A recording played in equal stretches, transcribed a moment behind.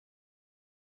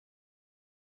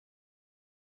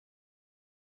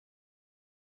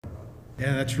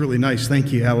Yeah, that's really nice.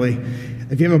 Thank you, Ellie.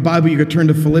 If you have a Bible, you could turn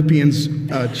to Philippians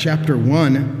chapter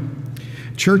 1.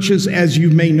 Churches, as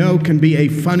you may know, can be a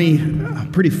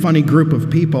pretty funny group of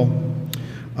people.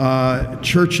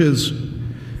 Churches,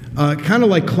 kind of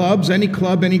like clubs, any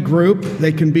group,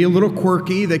 they can be a little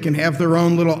quirky. They can have their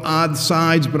own little odd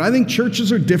sides. But I think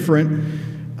churches are different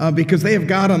because they have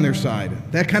God on their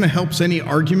side. That kind of helps any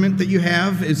argument that you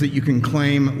have, is that you can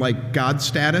claim like God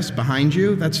status behind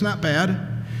you. That's not bad.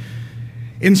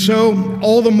 And so,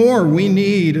 all the more, we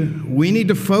need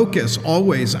to focus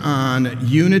always on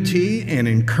unity and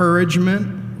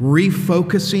encouragement,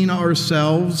 refocusing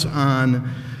ourselves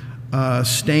on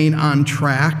staying on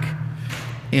track,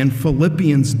 and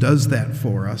Philippians does that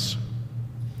for us.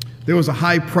 There was a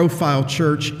high-profile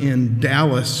church in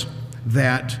Dallas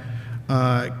that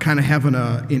kind of having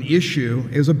an issue.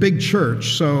 It was a big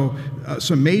church, so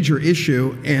some major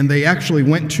issue, and they actually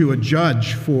went to a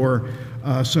judge for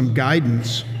some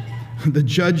guidance. The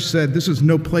judge said, "This is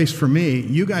no place for me.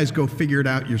 You guys go figure it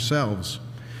out yourselves."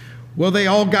 Well, they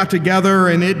all got together,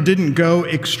 and it didn't go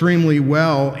extremely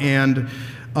well. And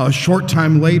a short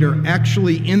time later,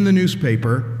 actually in the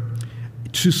newspaper,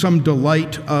 to some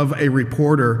delight of a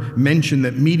reporter, mentioned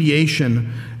that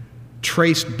mediation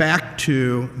traced back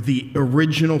to the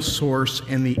original source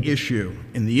and the issue.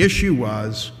 And the issue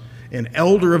was an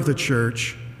elder of the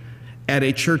church at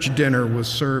a church dinner was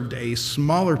served a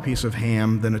smaller piece of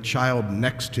ham than a child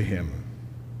next to him.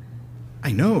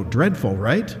 I know, dreadful,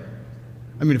 right?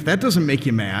 I mean, if that doesn't make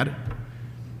you mad.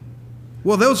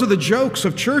 Well, those are the jokes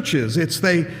of churches. It's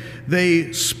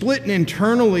they split and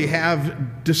internally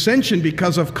have dissension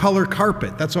because of color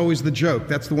carpet. That's always the joke.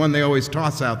 That's the one they always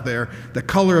toss out there, the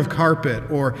color of carpet,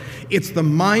 or it's the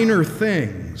minor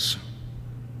things.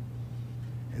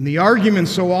 And the argument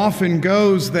so often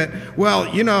goes that, well,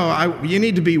 you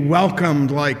need to be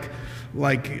welcomed like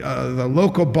the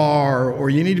local bar, or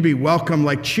you need to be welcomed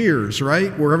like Cheers,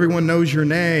 right? Where everyone knows your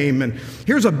name. And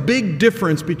here's a big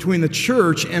difference between the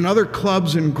church and other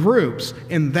clubs and groups,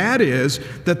 and that is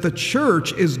that the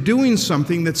church is doing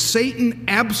something that Satan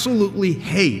absolutely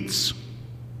hates.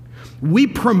 We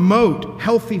promote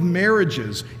healthy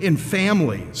marriages in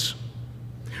families.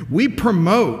 We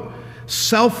promote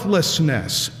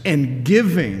selflessness and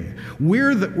giving.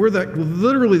 We're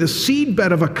literally the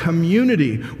seedbed of a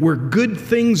community where good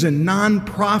things and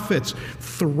nonprofits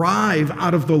thrive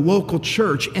out of the local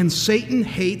church, and Satan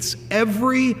hates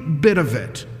every bit of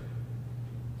it.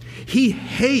 He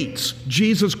hates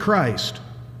Jesus Christ.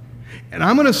 And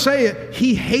I'm going to say it,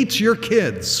 he hates your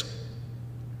kids.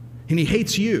 And he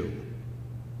hates you.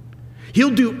 He'll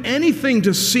do anything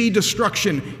to see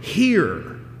destruction here.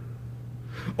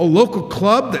 A local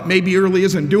club that maybe really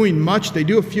isn't doing much, they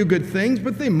do a few good things,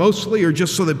 but they mostly are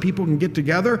just so that people can get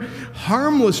together,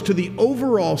 harmless to the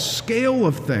overall scale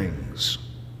of things.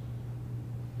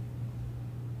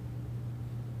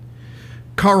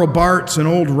 Karl Barth's an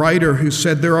old writer who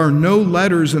said there are no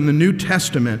letters in the New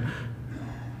Testament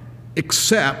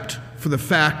except for the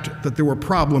fact that there were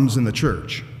problems in the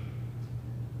church.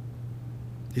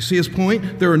 You see his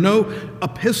point? There are no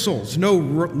epistles, no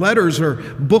letters or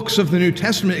books of the New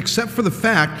Testament except for the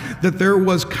fact that there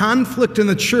was conflict in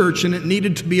the church and it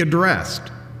needed to be addressed.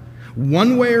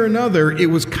 One way or another, it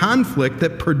was conflict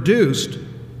that produced,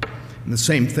 and the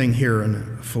same thing here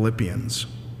in Philippians.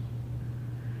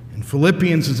 And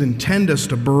Philippians is intended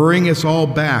to bring us all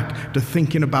back to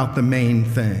thinking about the main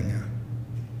thing.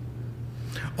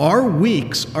 Our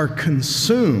weeks are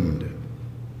consumed.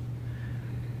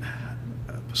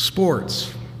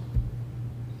 Sports,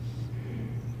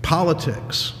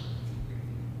 politics,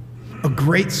 a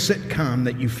great sitcom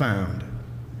that you found.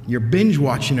 You're binge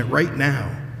watching it right now.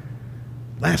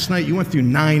 Last night you went through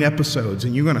 9 episodes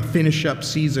and you're going to finish up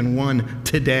season 1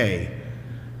 today.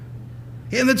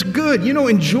 And that's good.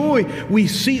 Enjoy. We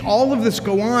see all of this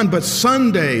go on, but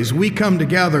Sundays we come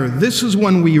together. This is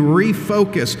when we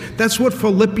refocus. That's what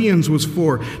Philippians was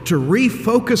for, to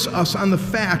refocus us on the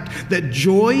fact that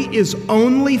joy is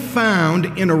only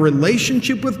found in a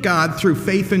relationship with God through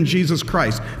faith in Jesus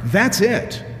Christ. That's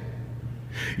it.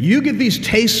 You get these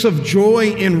tastes of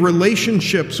joy in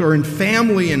relationships or in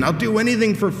family, and I'll do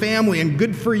anything for family, and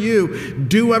good for you.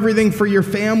 Do everything for your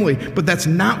family, but that's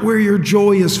not where your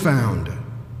joy is found.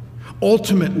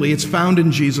 Ultimately, it's found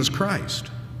in Jesus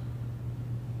Christ.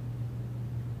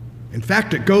 In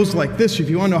fact, it goes like this, if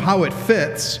you want to know how it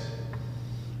fits,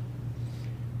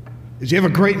 is you have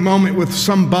a great moment with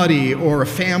somebody or a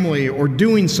family or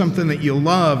doing something that you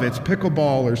love. It's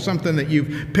pickleball or something that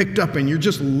you've picked up and you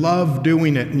just love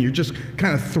doing it and you're just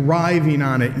kind of thriving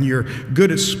on it and you're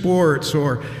good at sports,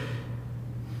 or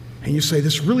and you say,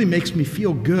 this really makes me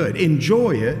feel good,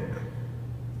 enjoy it,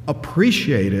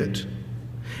 appreciate it,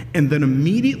 and then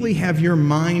immediately have your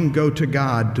mind go to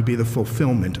God to be the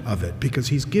fulfillment of it, because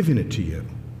he's given it to you.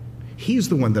 He's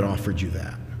the one that offered you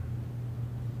that.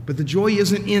 But the joy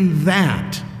isn't in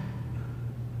that.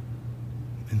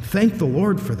 And thank the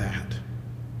Lord for that.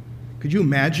 Could you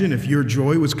imagine if your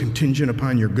joy was contingent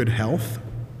upon your good health?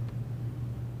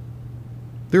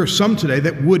 There are some today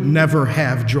that would never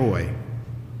have joy.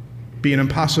 Be an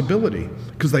impossibility,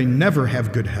 because they never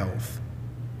have good health,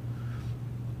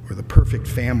 or the perfect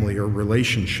family or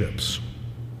relationships.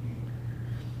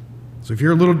 So if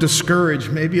you're a little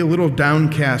discouraged, maybe a little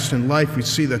downcast in life, you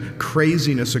see the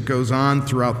craziness that goes on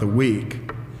throughout the week.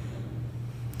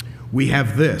 We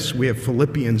have this. We have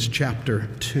Philippians chapter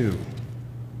 2.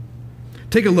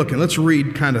 Take a look and let's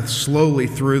read kind of slowly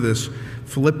through this.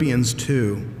 Philippians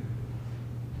 2,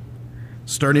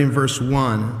 starting in verse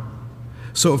 1.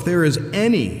 So if there is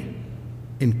any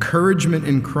encouragement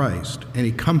in Christ,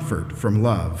 any comfort from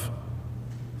love,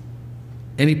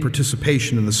 any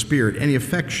participation in the Spirit, any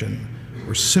affection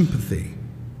or sympathy,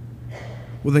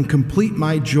 well then complete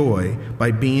my joy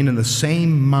by being in the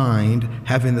same mind,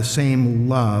 having the same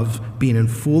love, being in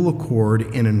full accord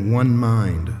and in one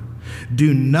mind.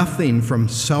 Do nothing from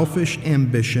selfish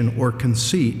ambition or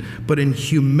conceit, but in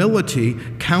humility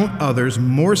count others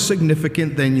more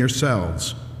significant than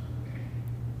yourselves.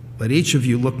 Let each of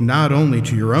you look not only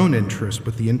to your own interest,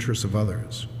 but the interests of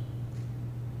others.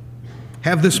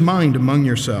 Have this mind among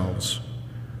yourselves,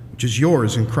 which is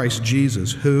yours in Christ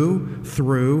Jesus, who,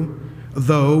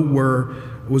 though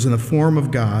was in the form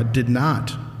of God, did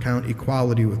not count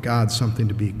equality with God something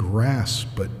to be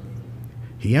grasped, but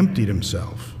he emptied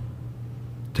himself,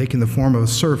 taking the form of a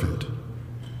servant,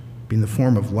 being the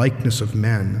form of likeness of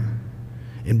men,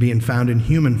 and being found in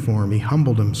human form, he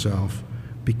humbled himself,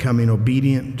 becoming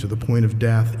obedient to the point of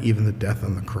death, even the death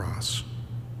on the cross.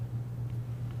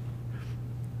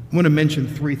 I want to mention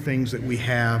three things that we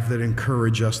have that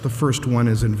encourage us. The first one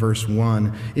is in verse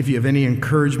 1. If you have any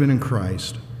encouragement in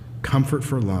Christ, comfort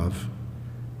for love,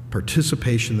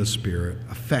 participation in the Spirit,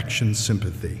 affection,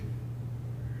 sympathy.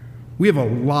 We have a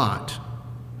lot.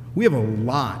 We have a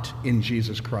lot in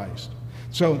Jesus Christ.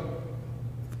 So,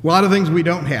 a lot of things we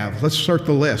don't have. Let's start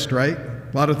the list, right?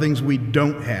 A lot of things we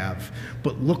don't have.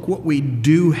 But look what we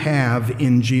do have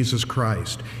in Jesus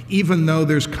Christ. Even though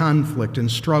there's conflict and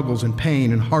struggles and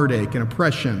pain and heartache and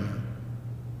oppression,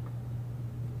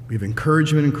 we have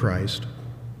encouragement in Christ,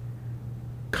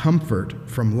 comfort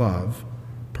from love,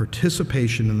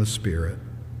 participation in the Spirit,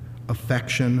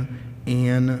 affection,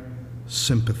 and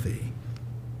sympathy.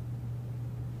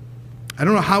 I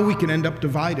don't know how we can end up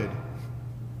divided.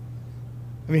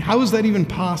 I mean, how is that even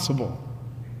possible?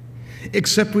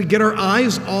 Except we get our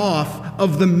eyes off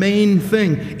of the main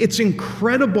thing. It's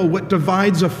incredible what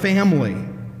divides a family.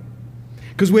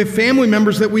 Because we have family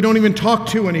members that we don't even talk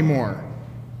to anymore.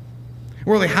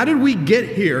 We're like, how did we get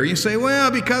here? You say, well,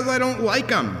 because I don't like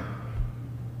them.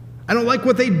 I don't like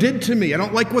what they did to me. I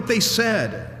don't like what they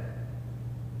said.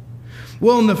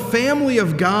 Well, in the family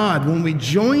of God, when we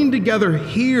join together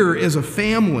here as a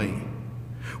family,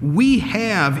 we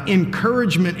have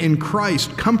encouragement in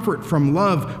Christ, comfort from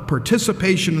love,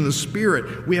 participation in the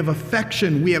Spirit. We have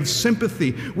affection. We have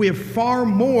sympathy. We have far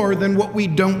more than what we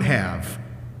don't have.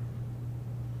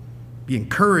 Be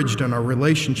encouraged in our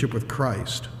relationship with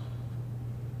Christ.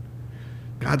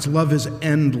 God's love is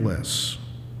endless.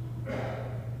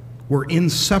 We're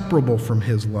inseparable from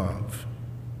his love.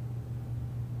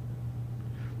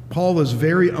 Paul is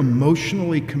very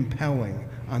emotionally compelling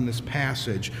on this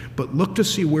passage, but look to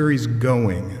see where he's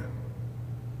going.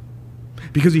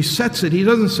 Because he sets it, he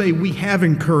doesn't say we have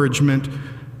encouragement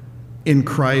in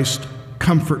Christ,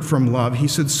 comfort from love. He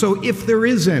said, so if there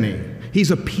is any,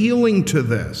 he's appealing to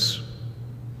this.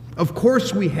 Of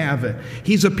course we have it.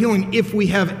 He's appealing if we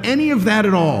have any of that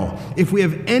at all, if we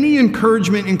have any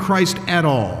encouragement in Christ at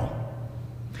all,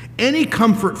 any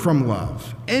comfort from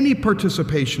love, any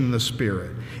participation in the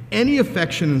Spirit, any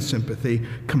affection and sympathy,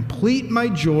 complete my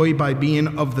joy by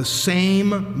being of the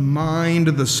same mind,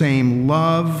 the same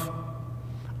love,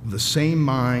 the same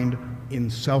mind in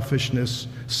selfishness,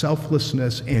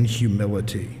 selflessness, and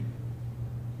humility.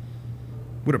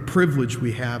 What a privilege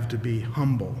we have to be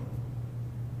humble,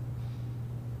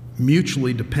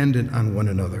 mutually dependent on one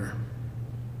another,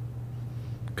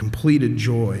 completed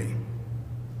joy.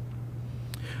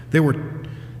 There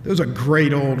was a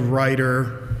great old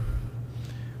writer.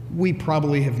 We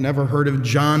probably have never heard of.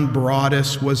 John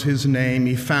Broadus was his name.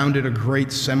 He founded a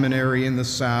great seminary in the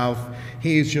South.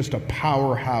 He's just a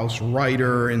powerhouse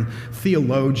writer and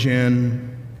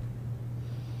theologian.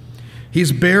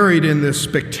 He's buried in this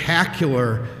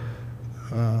spectacular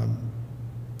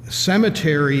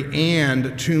cemetery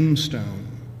and tombstone.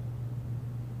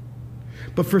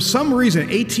 But for some reason,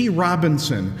 A.T.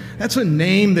 Robinson, that's a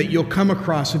name that you'll come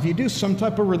across. If you do some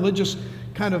type of religious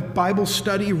kind of Bible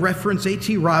study reference,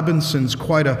 A.T. Robinson's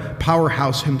quite a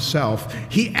powerhouse himself.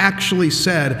 He actually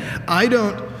said, I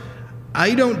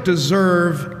don't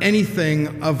deserve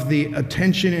anything of the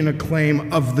attention and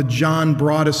acclaim of the John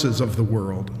Broaduses of the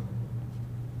world.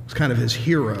 It's kind of his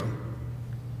hero.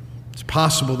 It's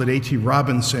possible that A.T.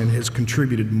 Robinson has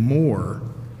contributed more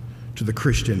to the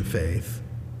Christian faith.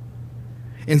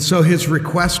 And so his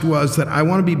request was that I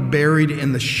want to be buried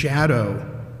in the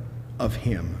shadow of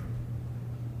him.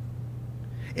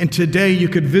 And today you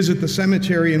could visit the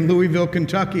cemetery in Louisville,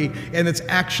 Kentucky, and it's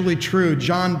actually true.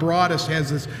 John Broadus has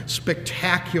this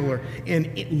spectacular,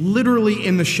 and literally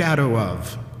in the shadow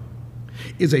of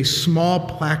is a small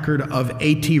placard of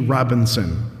A.T.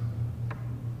 Robinson.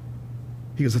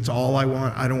 He goes, that's all I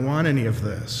want. I don't want any of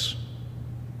this.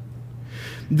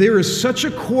 There is such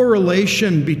a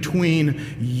correlation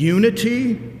between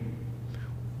unity,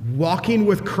 walking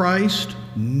with Christ,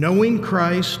 knowing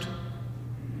Christ,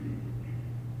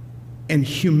 and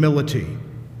humility.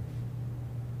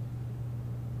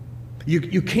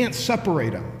 You can't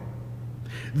separate them.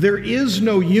 There is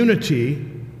no unity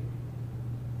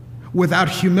without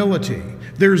humility.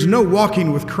 There's no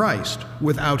walking with Christ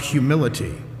without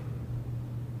humility.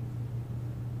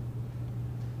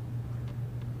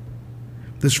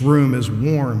 This room is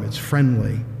warm, it's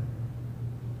friendly,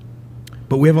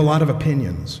 but we have a lot of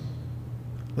opinions.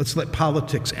 Let's let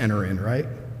politics enter in, right?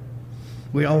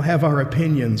 We all have our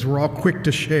opinions. We're all quick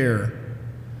to share.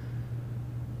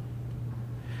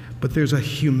 But there's a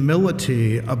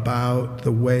humility about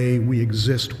the way we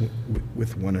exist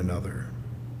with one another.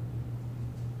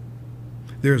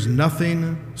 There's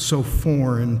nothing so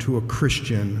foreign to a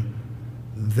Christian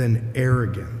than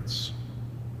arrogance.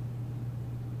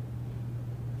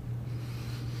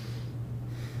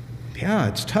 Yeah,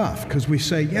 it's tough because we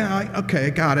say, okay, I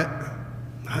got it.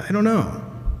 I don't know.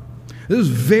 This is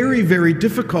very, very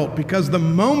difficult because the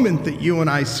moment that you and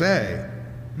I say,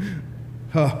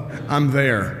 oh, I'm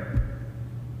there.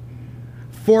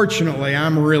 Fortunately,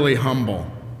 I'm really humble.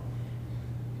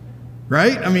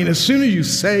 Right? I mean, as soon as you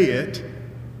say it,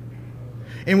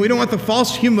 and we don't want the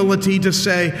false humility to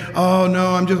say, oh,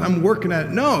 no, I'm working at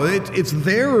it. No, it's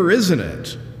there or isn't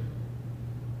it?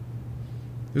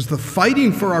 There's the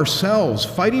fighting for ourselves,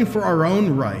 fighting for our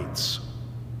own rights.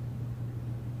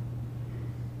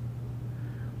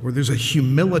 Where there's a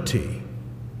humility.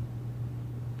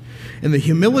 And the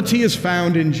humility is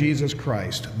found in Jesus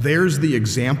Christ. There's the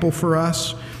example for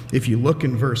us. If you look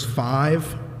in verse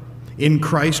 5, in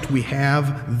Christ we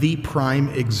have the prime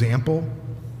example.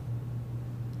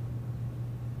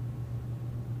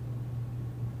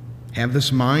 Have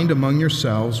this mind among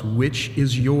yourselves, which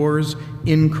is yours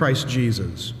in Christ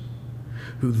Jesus,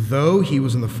 who, though he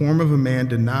was in the form of a man,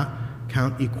 did not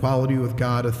count equality with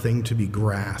God a thing to be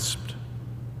grasped.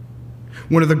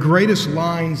 One of the greatest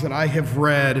lines that I have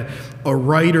read, a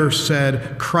writer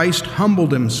said, Christ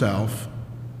humbled himself.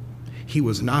 He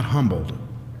was not humbled.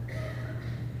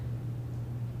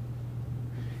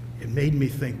 It made me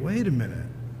think, wait a minute.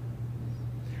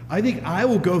 I think I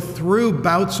will go through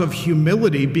bouts of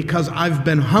humility because I've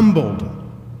been humbled.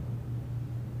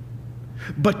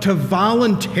 But to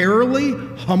voluntarily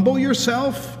humble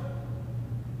yourself,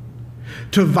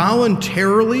 to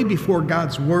voluntarily, before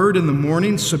God's word in the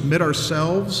morning, submit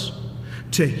ourselves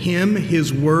to him,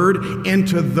 his word, and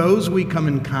to those we come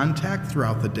in contact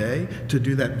throughout the day, to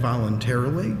do that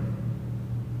voluntarily.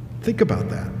 Think about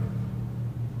that.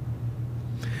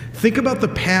 Think about the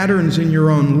patterns in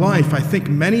your own life. I think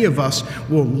many of us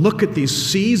will look at these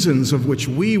seasons of which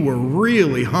we were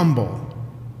really humble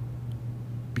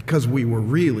because we were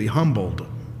really humbled.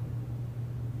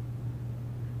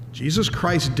 Jesus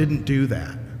Christ didn't do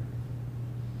that.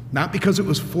 Not because it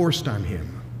was forced on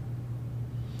him.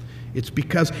 It's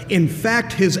because, in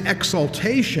fact, his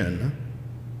exaltation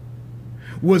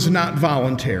was not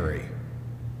voluntary.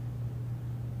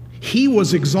 He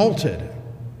was exalted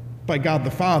by God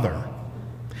the Father.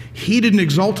 He didn't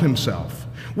exalt himself.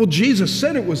 Well, Jesus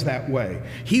said it was that way.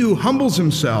 He who humbles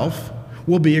himself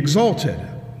will be exalted.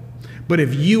 But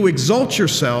if you exalt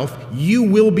yourself, you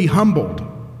will be humbled.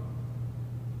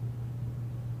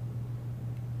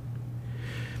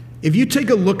 If you take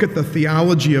a look at the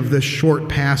theology of this short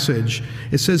passage,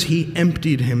 it says he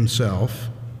emptied himself.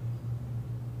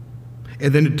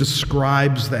 And then it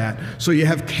describes that. So you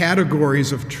have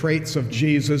categories of traits of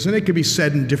Jesus, and it can be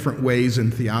said in different ways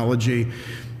in theology.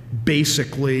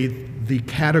 Basically, the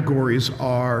categories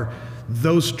are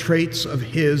those traits of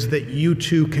his that you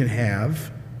too can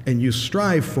have and you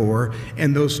strive for,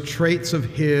 and those traits of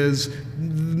his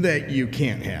that you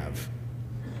can't have.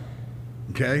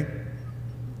 Okay?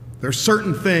 There are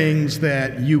certain things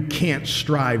that you can't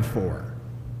strive for.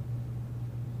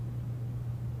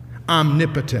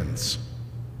 Omnipotence.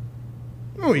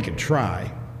 Oh, you can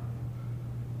try.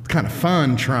 It's kind of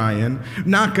fun trying.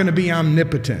 Not going to be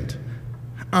omnipotent.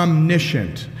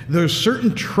 Omniscient. There's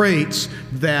certain traits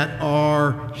that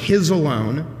are his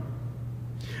alone.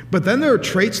 But then there are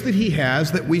traits that he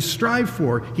has that we strive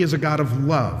for. He is a God of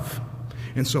love.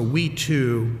 And so we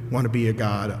too want to be a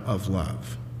God of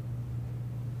love.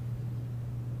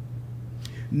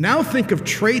 Now think of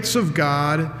traits of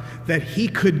God that he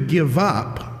could give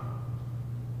up,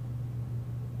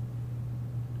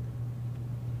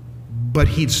 but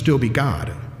he'd still be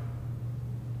God.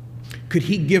 Could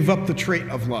he give up the trait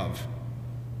of love?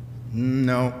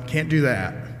 No, can't do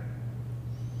that.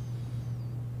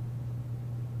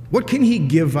 What can he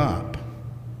give up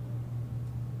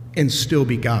and still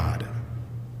be God?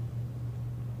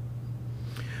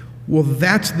 Well,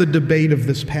 that's the debate of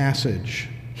this passage.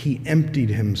 He emptied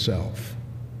himself,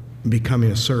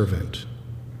 becoming a servant.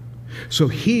 So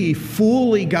he,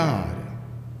 fully God,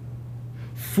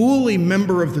 fully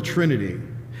member of the Trinity,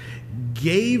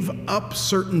 gave up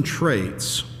certain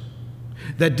traits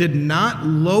that did not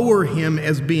lower him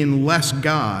as being less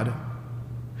God,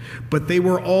 but they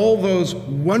were all those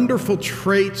wonderful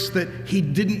traits that he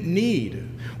didn't need.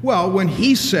 Well, when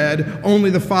he said, only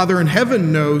the Father in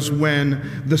heaven knows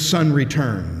when the Son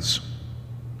returns,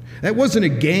 that wasn't a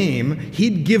game.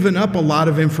 He'd given up a lot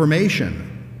of information.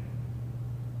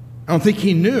 I don't think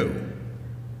he knew.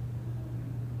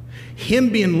 Him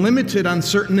being limited on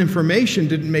certain information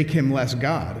didn't make him less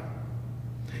God.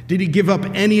 Did he give up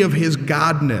any of his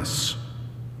godness?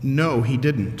 No, he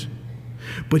didn't.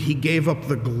 But he gave up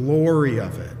the glory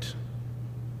of it.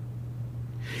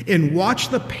 And watch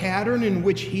the pattern in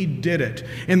which he did it.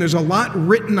 And there's a lot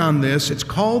written on this. It's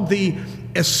called the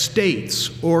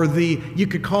estates, or you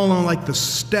could call them like the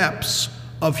steps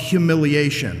of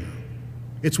humiliation.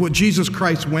 It's what Jesus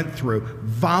Christ went through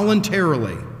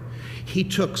voluntarily. He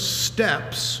took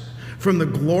steps from the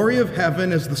glory of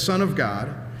heaven as the Son of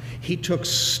God. He took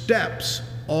steps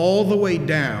all the way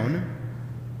down,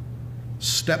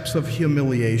 steps of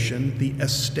humiliation, the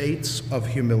estates of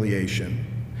humiliation.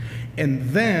 And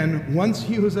then, once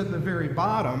he was at the very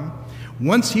bottom,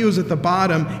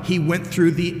 he went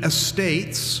through the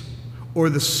estates, or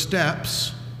the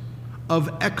steps of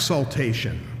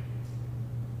exaltation.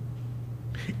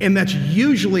 And that's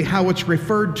usually how it's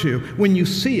referred to when you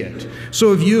see it.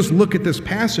 So if you just look at this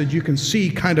passage, you can see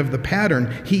kind of the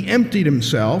pattern. He emptied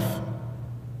himself.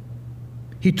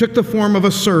 He took the form of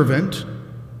a servant.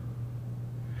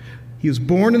 He was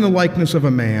born in the likeness of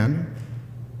a man,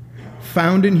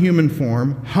 found in human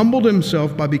form, humbled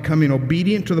himself by becoming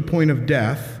obedient to the point of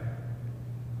death,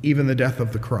 even the death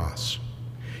of the cross.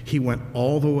 He went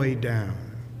all the way down.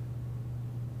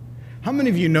 How many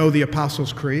of you know the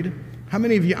Apostles' Creed? How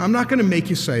many of you, I'm not going to make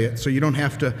you say it, so you don't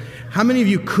have to. How many of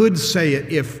you could say it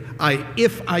if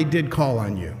I did call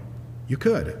on you? You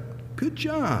could. Good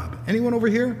job. Anyone over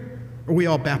here? Or are we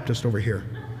all Baptist over here?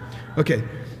 Okay,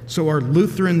 so our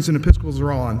Lutherans and Episcopals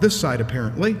are all on this side,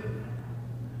 apparently.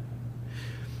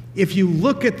 If you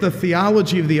look at the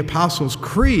theology of the Apostles'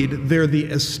 Creed, they're the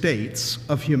estates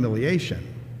of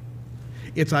humiliation.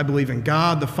 It's, I believe in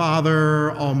God, the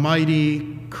Father,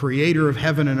 Almighty, creator of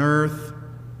heaven and earth.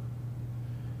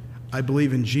 I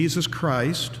believe in Jesus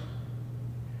Christ,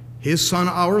 his Son,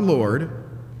 our Lord.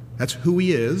 That's who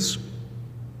he is.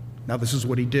 Now, this is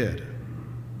what he did.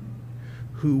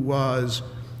 Who was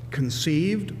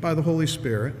conceived by the Holy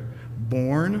Spirit,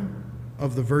 born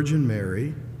of the Virgin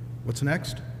Mary. What's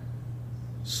next?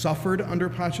 Suffered under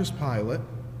Pontius Pilate,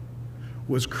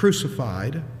 was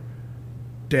crucified,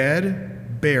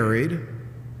 dead, buried,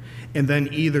 and then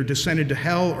either descended to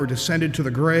hell or descended to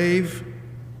the grave,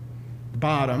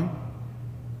 bottom.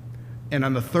 And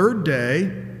on the third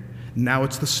day, now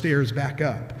it's the stairs back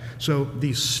up. So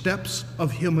these steps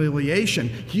of humiliation,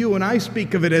 you and I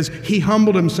speak of it as he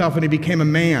humbled himself and he became a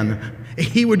man.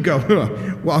 He would go,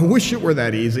 well, I wish it were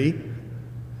that easy.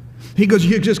 He goes,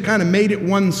 you just kind of made it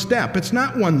one step. It's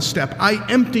not one step. I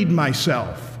emptied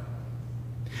myself.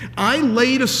 I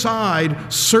laid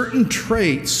aside certain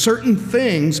traits, certain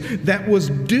things that was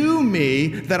due me,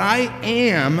 that I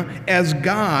am as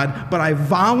God, but I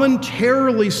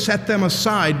voluntarily set them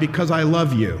aside because I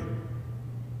love you.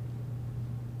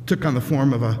 Took on the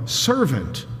form of a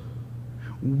servant,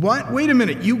 What? Wait a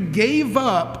minute. You gave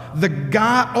up the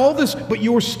God, all this, but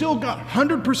you were still God,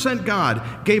 100%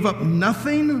 God, gave up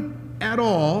nothing at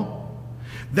all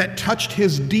that touched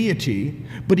his deity,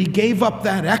 but he gave up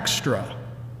that extra.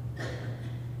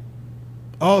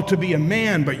 Oh, to be a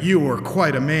man, but you were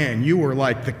quite a man. You were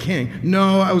like the king.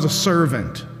 No, I was a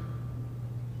servant.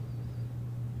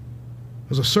 I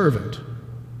was a servant.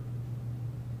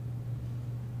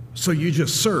 So you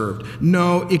just served.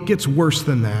 No, it gets worse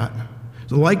than that.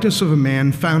 The likeness of a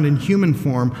man found in human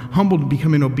form, humbled,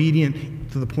 becoming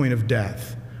obedient to the point of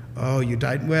death. Oh, you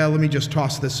died. Well, let me just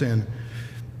toss this in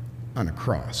on a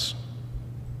cross.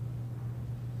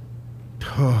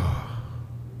 Oh,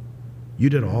 you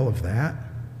did all of that?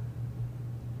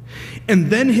 And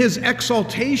then his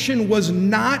exaltation was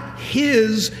not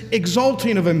his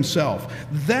exalting of himself.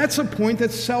 That's a point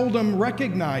that's seldom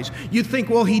recognized. You think,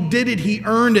 well, he did it, he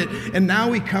earned it, and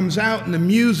now he comes out and the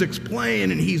music's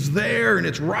playing and he's there and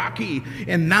it's rocky,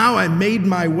 and now I made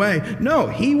my way. No,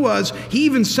 he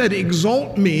even said,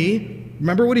 exalt me.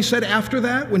 Remember what he said after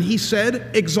that? When he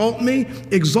said, exalt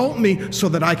me so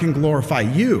that I can glorify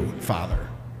you, Father.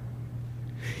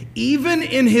 Even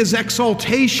in his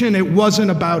exaltation, it wasn't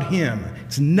about him.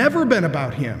 It's never been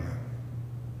about him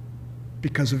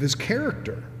because of his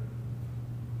character.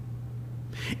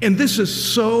 And this is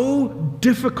so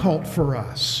difficult for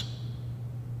us.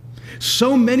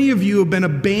 So many of you have been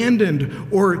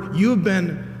abandoned, or you have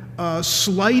been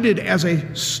slighted as a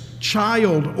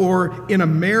child or in a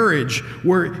marriage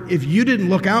where if you didn't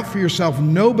look out for yourself,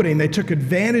 nobody, and they took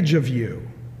advantage of you.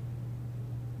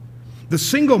 The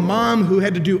single mom who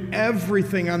had to do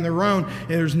everything on their own, and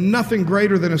there's nothing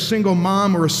greater than a single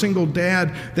mom or a single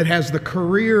dad that has the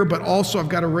career, but also I've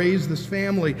got to raise this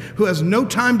family, who has no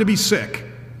time to be sick.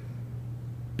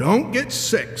 Don't get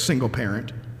sick, single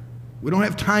parent. We don't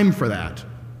have time for that.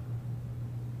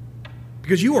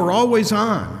 Because you are always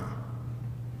on.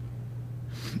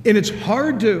 And it's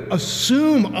hard to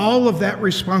assume all of that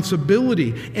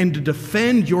responsibility and to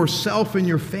defend yourself and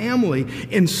your family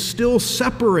and still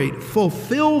separate,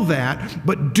 fulfill that,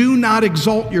 but do not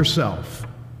exalt yourself.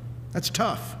 That's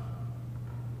tough.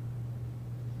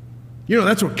 You know,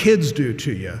 that's what kids do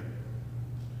to you.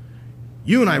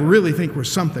 You and I really think we're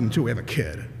something until we have a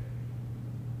kid.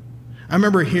 I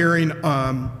remember hearing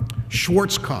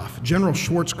Schwarzkopf, General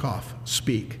Schwarzkopf,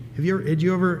 speak. Had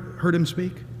you ever heard him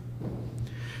speak?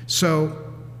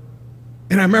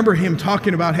 And I remember him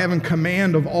talking about having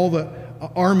command of all the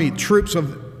army troops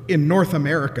in North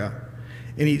America.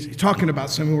 And he's talking about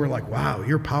some who were like, wow,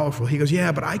 you're powerful. He goes,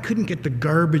 yeah, but I couldn't get the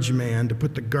garbage man to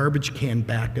put the garbage can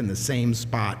back in the same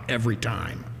spot every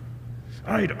time.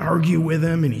 I'd argue with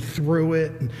him, and he threw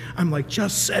it. And I'm like,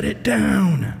 just set it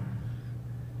down.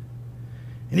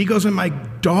 And he goes, and my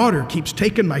daughter keeps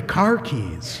taking my car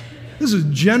keys. This is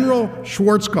General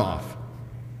Schwarzkopf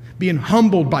being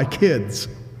humbled by kids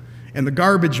and the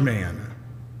garbage man.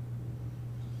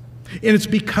 And it's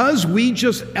because we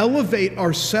just elevate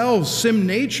ourselves, sin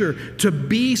nature, to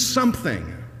be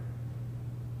something.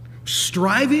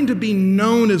 Striving to be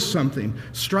known as something.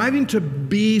 Striving to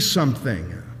be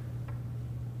something.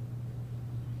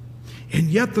 And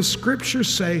yet the scriptures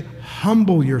say,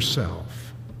 humble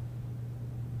yourself.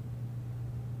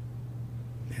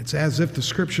 It's as if the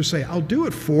scriptures say, I'll do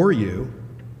it for you.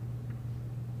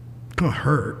 It's going to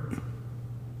hurt.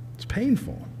 It's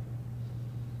painful.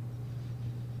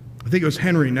 I think it was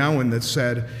Henry Nouwen that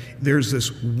said, there's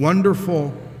this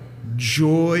wonderful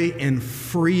joy and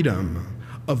freedom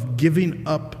of giving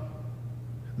up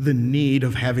the need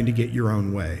of having to get your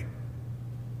own way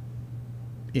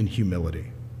in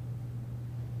humility.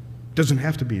 It doesn't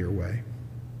have to be your way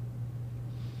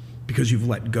because you've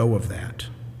let go of that.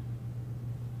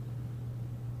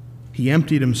 He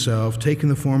emptied himself, taking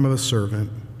the form of a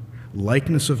servant,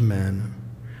 likeness of men,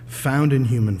 found in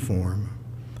human form,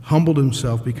 humbled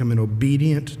himself, becoming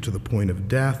obedient to the point of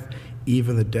death,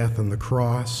 even the death on the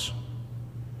cross.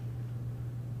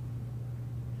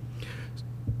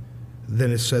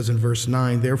 Then it says in verse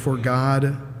 9, therefore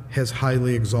God has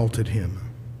highly exalted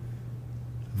him.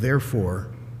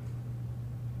 Therefore,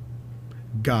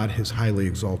 God has highly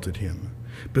exalted him.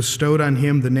 Bestowed on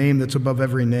him the name that's above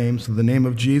every name, so the name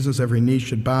of Jesus every knee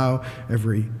should bow,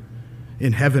 every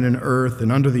in heaven and earth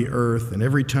and under the earth, and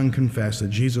every tongue confess that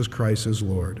Jesus Christ is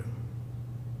Lord.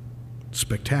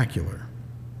 Spectacular.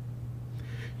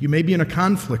 You may be in a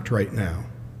conflict right now.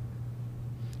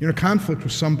 You're in a conflict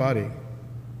with somebody.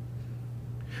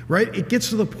 Right? It gets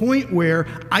to the point where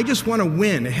I just want to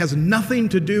win. It has nothing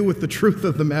to do with the truth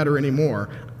of the matter anymore.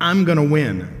 I'm going to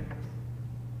win.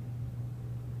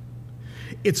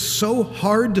 It's so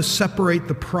hard to separate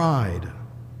the pride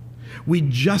We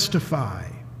justify.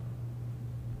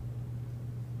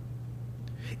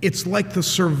 It's like the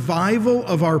survival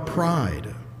of our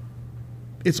pride.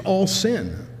 It's all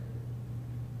sin.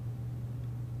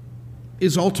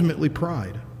 Is ultimately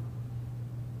pride.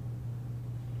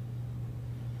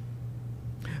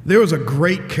 There was a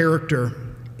great character,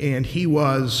 and he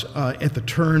was at the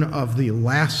turn of the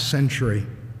last century.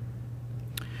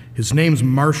 His name's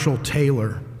Marshall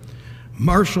Taylor.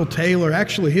 Marshall Taylor,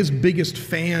 actually, his biggest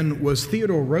fan was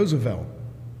Theodore Roosevelt,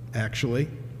 actually.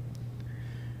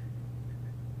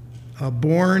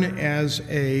 Born as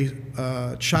a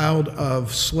child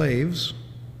of slaves,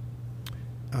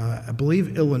 I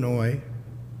believe Illinois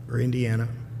or Indiana,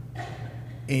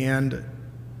 and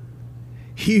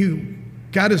he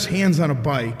got his hands on a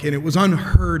bike, and it was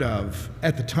unheard of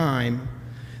at the time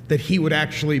that he would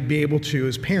actually be able to.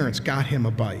 His parents got him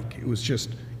a bike. It was just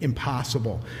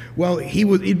impossible. Well,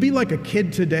 he'd be like a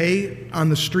kid today on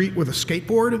the street with a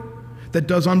skateboard that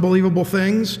does unbelievable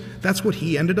things. That's what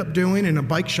he ended up doing, and a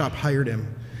bike shop hired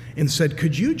him and said,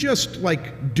 could you just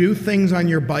like do things on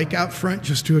your bike out front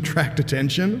just to attract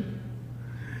attention?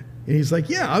 And he's like,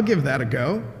 yeah, I'll give that a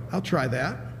go. I'll try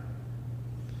that.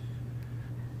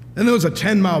 Then there was a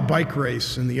 10-mile bike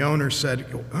race, and the owner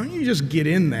said, why don't you just get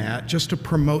in that just to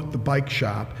promote the bike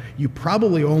shop? You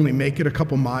probably only make it a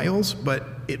couple miles, but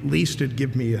at least it'd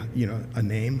give me a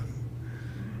name.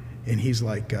 And he's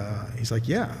like,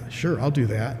 yeah, sure, I'll do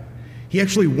that. He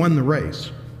actually won the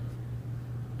race.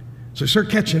 So I start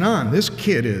catching on. This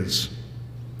kid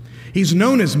he's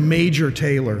known as Major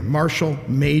Taylor. Marshall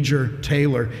Major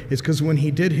Taylor is because when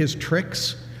he did his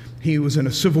tricks, he was in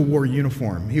a Civil War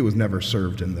uniform. He was never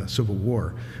served in the Civil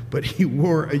War, but he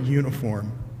wore a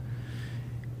uniform.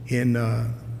 In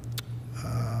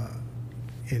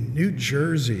New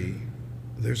Jersey,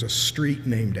 there's a street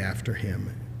named after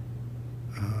him.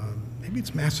 Maybe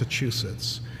it's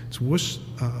Massachusetts. It's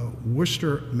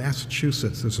Worcester,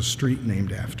 Massachusetts. There's a street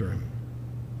named after him.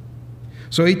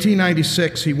 So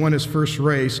 1896, he won his first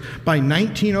race. By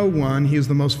 1901, he was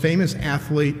the most famous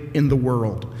athlete in the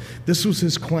world. This was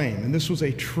his claim, and this was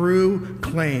a true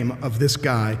claim of this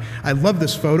guy. I love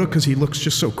this photo because he looks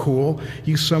just so cool.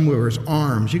 You somewhere his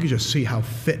arms, you could just see how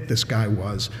fit this guy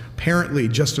was. Apparently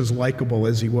just as likable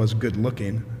as he was good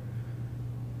looking.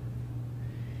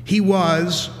 He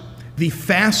was the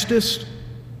fastest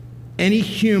any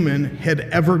human had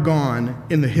ever gone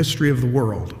in the history of the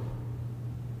world.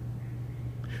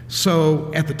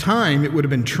 So at the time, it would have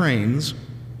been trains.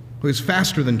 It was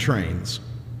faster than trains,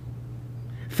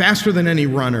 faster than any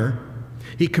runner.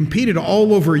 He competed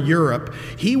all over Europe.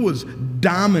 He was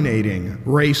dominating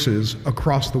races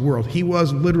across the world. He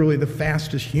was literally the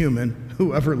fastest human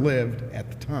who ever lived at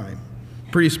the time.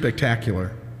 Pretty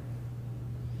spectacular.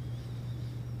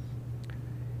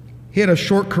 He had a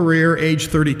short career, age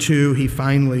 32. He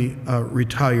finally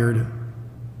retired.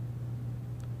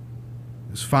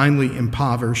 He was finally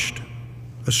impoverished,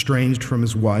 estranged from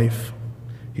his wife.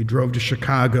 He drove to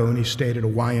Chicago and he stayed at a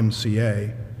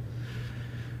YMCA.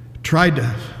 Tried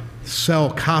to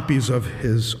sell copies of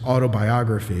his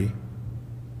autobiography.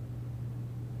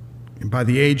 And by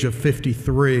the age of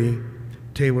 53,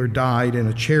 Taylor died in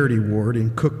a charity ward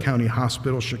in Cook County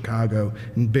Hospital, Chicago,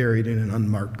 and buried in an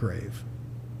unmarked grave.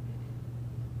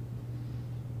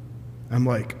 I'm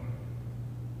like,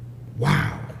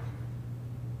 wow.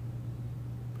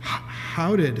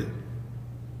 How did...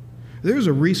 There's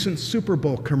a recent Super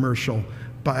Bowl commercial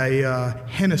by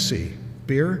Hennessy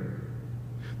beer.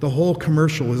 The whole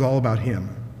commercial is all about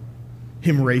him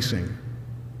racing.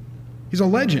 He's a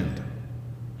legend.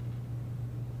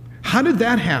 How did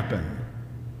that happen?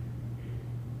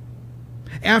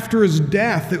 After his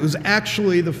death, it was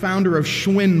actually the founder of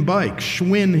Schwinn Bike.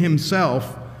 Schwinn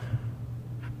himself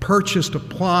purchased a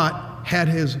plot, had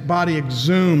his body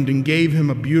exhumed, and gave him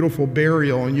a beautiful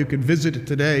burial, and you could visit it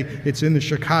today. It's in the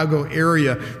Chicago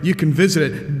area. You can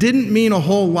visit it. Didn't mean a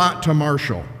whole lot to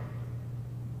Marshall.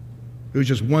 It was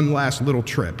just one last little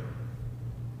trip.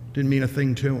 Didn't mean a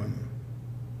thing to him.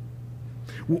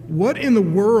 What in the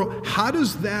world, how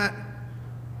does that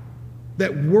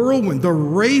whirlwind, the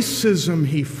racism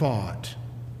he fought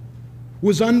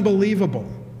was unbelievable.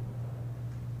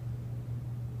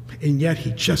 And yet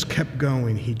he just kept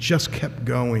going. He just kept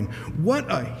going.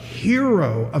 What a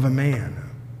hero of a man.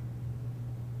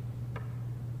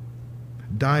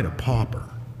 Died a pauper.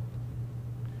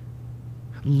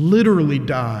 Literally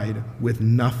died with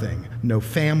nothing. No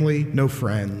family, no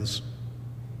friends.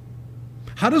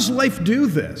 How does life do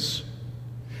this?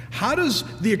 How does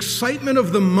the excitement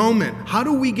of the moment, how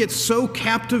do we get so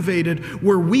captivated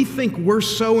where we think we're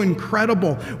so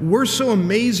incredible, we're so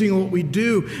amazing at what we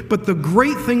do? But the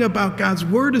great thing about God's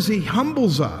word is he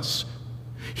humbles us.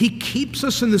 He keeps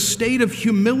us in the state of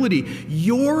humility.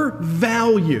 Your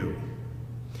value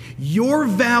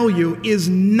is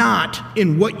not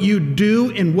in what you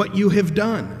do and what you have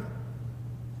done.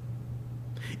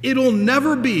 It'll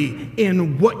never be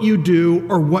in what you do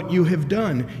or what you have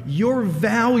done. Your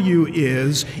value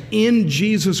is in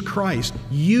Jesus Christ.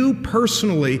 You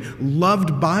personally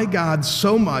loved by God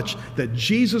so much that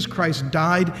Jesus Christ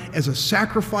died as a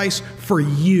sacrifice for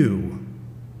you.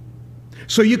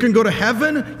 So you can go to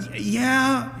heaven?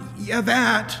 Yeah,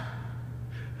 that.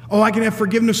 Oh, I can have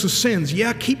forgiveness of sins.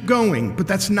 Yeah, keep going. But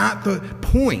that's not the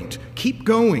point. Keep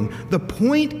going. The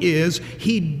point is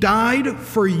he died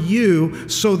for you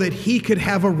so that he could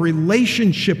have a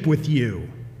relationship with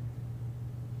you.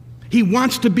 He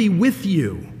wants to be with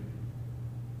you.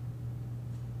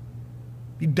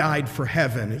 He died for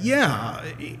heaven. Yeah,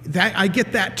 I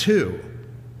get that too.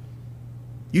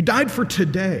 You died for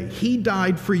today. He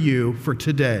died for you for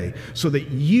today so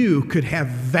that you could have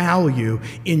value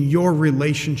in your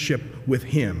relationship with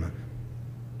him.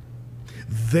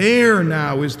 There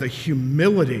now is the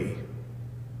humility.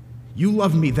 You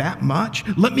love me that much?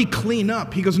 Let me clean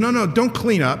up. He goes, no, don't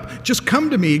clean up. Just come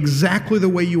to me exactly the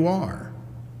way you are.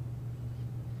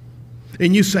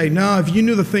 And you say, no, if you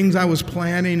knew the things I was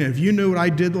planning, and if you knew what I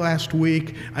did last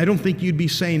week, I don't think you'd be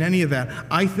saying any of that.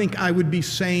 I think I would be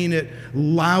saying it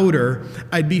louder.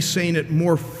 I'd be saying it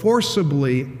more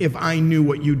forcibly if I knew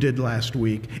what you did last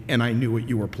week and I knew what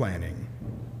you were planning.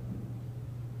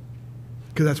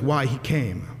 Because that's why he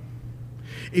came.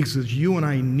 It's because you and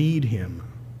I need him.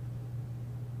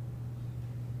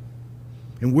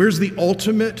 And where's the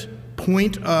ultimate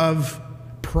point of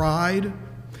pride?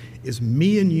 Is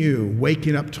me and you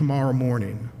waking up tomorrow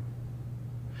morning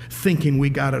thinking we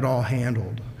got it all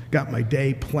handled. Got my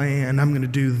day planned, I'm going to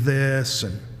do this,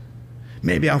 and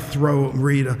maybe I'll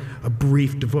read a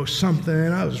brief devotion,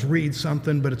 something, I'll just read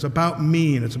something, but it's about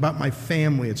me and it's about my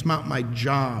family, it's about my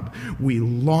job. We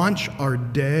launch our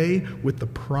day with the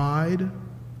pride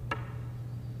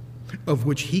of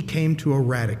which he came to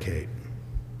eradicate.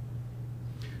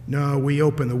 No, we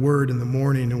open the Word in the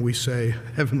morning and we say,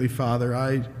 Heavenly Father,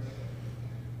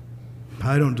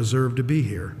 I don't deserve to be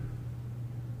here,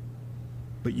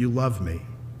 but you love me.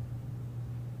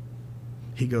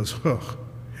 He goes, oh,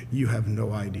 you have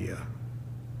no idea.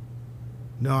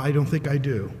 No, I don't think I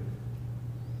do.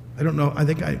 I don't know. I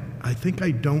think I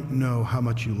don't know how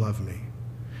much you love me.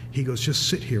 He goes, just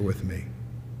sit here with me.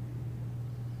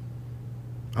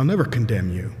 I'll never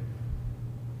condemn you.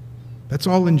 That's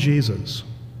all in Jesus.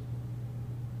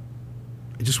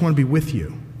 I just want to be with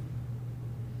you.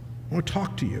 I want to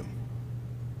talk to you.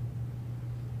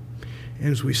 And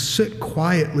as we sit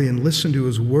quietly and listen to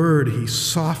his word, he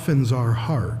softens our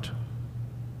heart.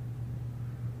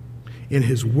 And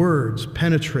his words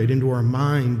penetrate into our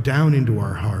mind, down into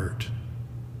our heart.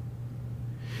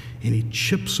 And he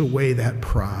chips away that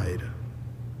pride.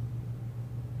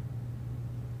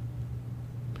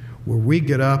 Where we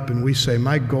get up and we say,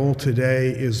 my goal today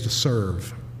is to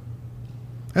serve.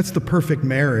 That's the perfect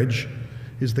marriage,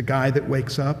 is the guy that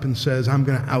wakes up and says, I'm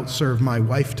going to outserve my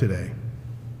wife today.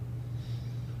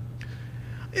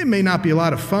 It may not be a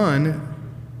lot of fun,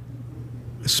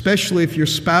 especially if your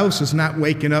spouse is not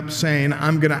waking up saying,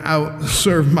 I'm going to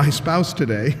outserve my spouse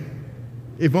today.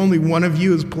 If only one of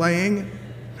you is playing,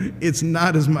 it's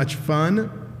not as much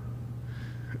fun.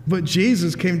 But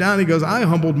Jesus came down and he goes, I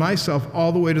humbled myself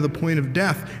all the way to the point of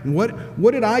death. And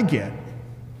what did I get?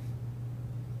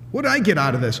 What did I get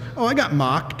out of this? Oh, I got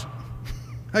mocked.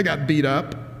 I got beat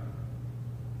up.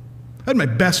 I had my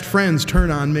best friends turn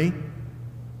on me.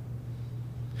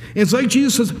 And it's like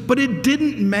Jesus says, but it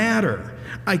didn't matter.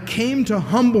 I came to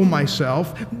humble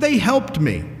myself. They helped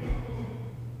me.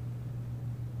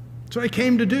 That's what I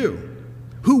came to do.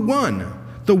 Who won?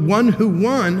 The one who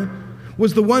won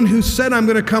was the one who said, I'm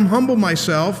going to come humble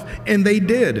myself, and they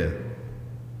did.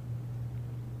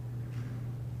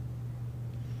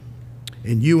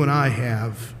 And you and I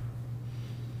have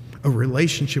a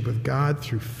relationship with God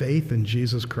through faith in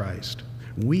Jesus Christ.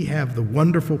 We have the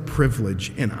wonderful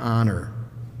privilege and honor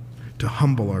to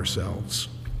humble ourselves.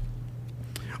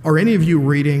 Are any of you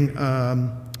reading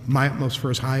My Utmost for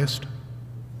His Highest?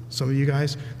 Some of you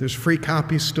guys? There's free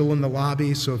copies still in the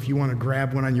lobby, so if you want to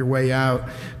grab one on your way out,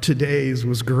 today's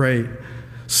was great.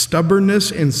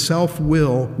 Stubbornness and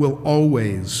self-will will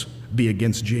always be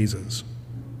against Jesus.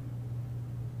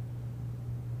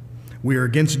 We are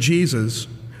against Jesus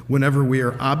Whenever we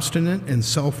are obstinate and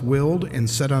self-willed and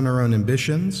set on our own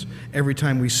ambitions, every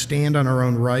time we stand on our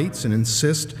own rights and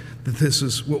insist that this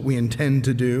is what we intend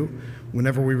to do,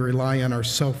 whenever we rely on our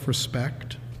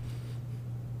self-respect.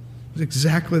 It's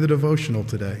exactly the devotional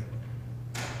today.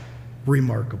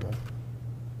 Remarkable.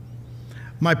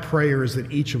 My prayer is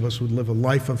that each of us would live a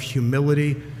life of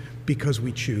humility because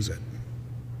we choose it.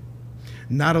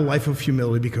 Not a life of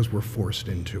humility because we're forced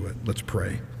into it. Let's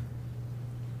pray.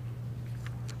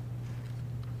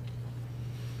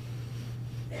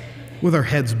 With our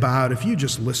heads bowed, if you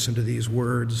just listen to these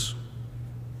words,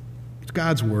 it's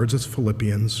God's words, it's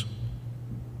Philippians.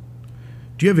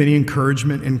 Do you have any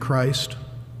encouragement in Christ?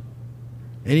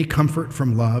 Any comfort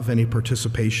from love, any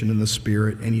participation in the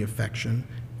Spirit, any affection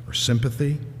or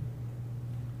sympathy?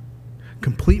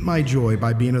 Complete my joy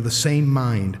by being of the same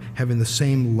mind, having the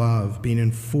same love, being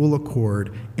in full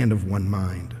accord and of one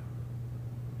mind.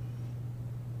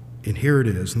 And here it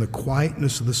is, in the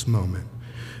quietness of this moment.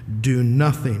 Do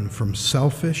nothing from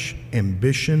selfish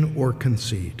ambition or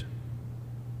conceit,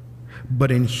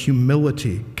 but in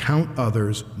humility count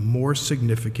others more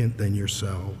significant than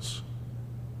yourselves.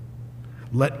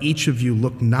 Let each of you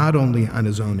look not only on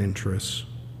his own interests,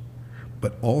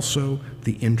 but also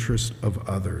the interest of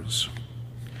others.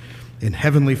 And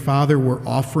Heavenly Father, we're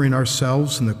offering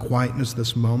ourselves in the quietness of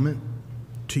this moment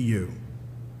to you.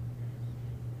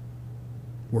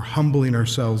 We're humbling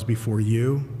ourselves before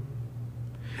you,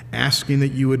 asking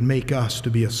that you would make us to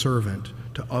be a servant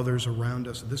to others around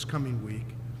us this coming week.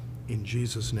 In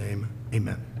Jesus' name,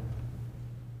 amen.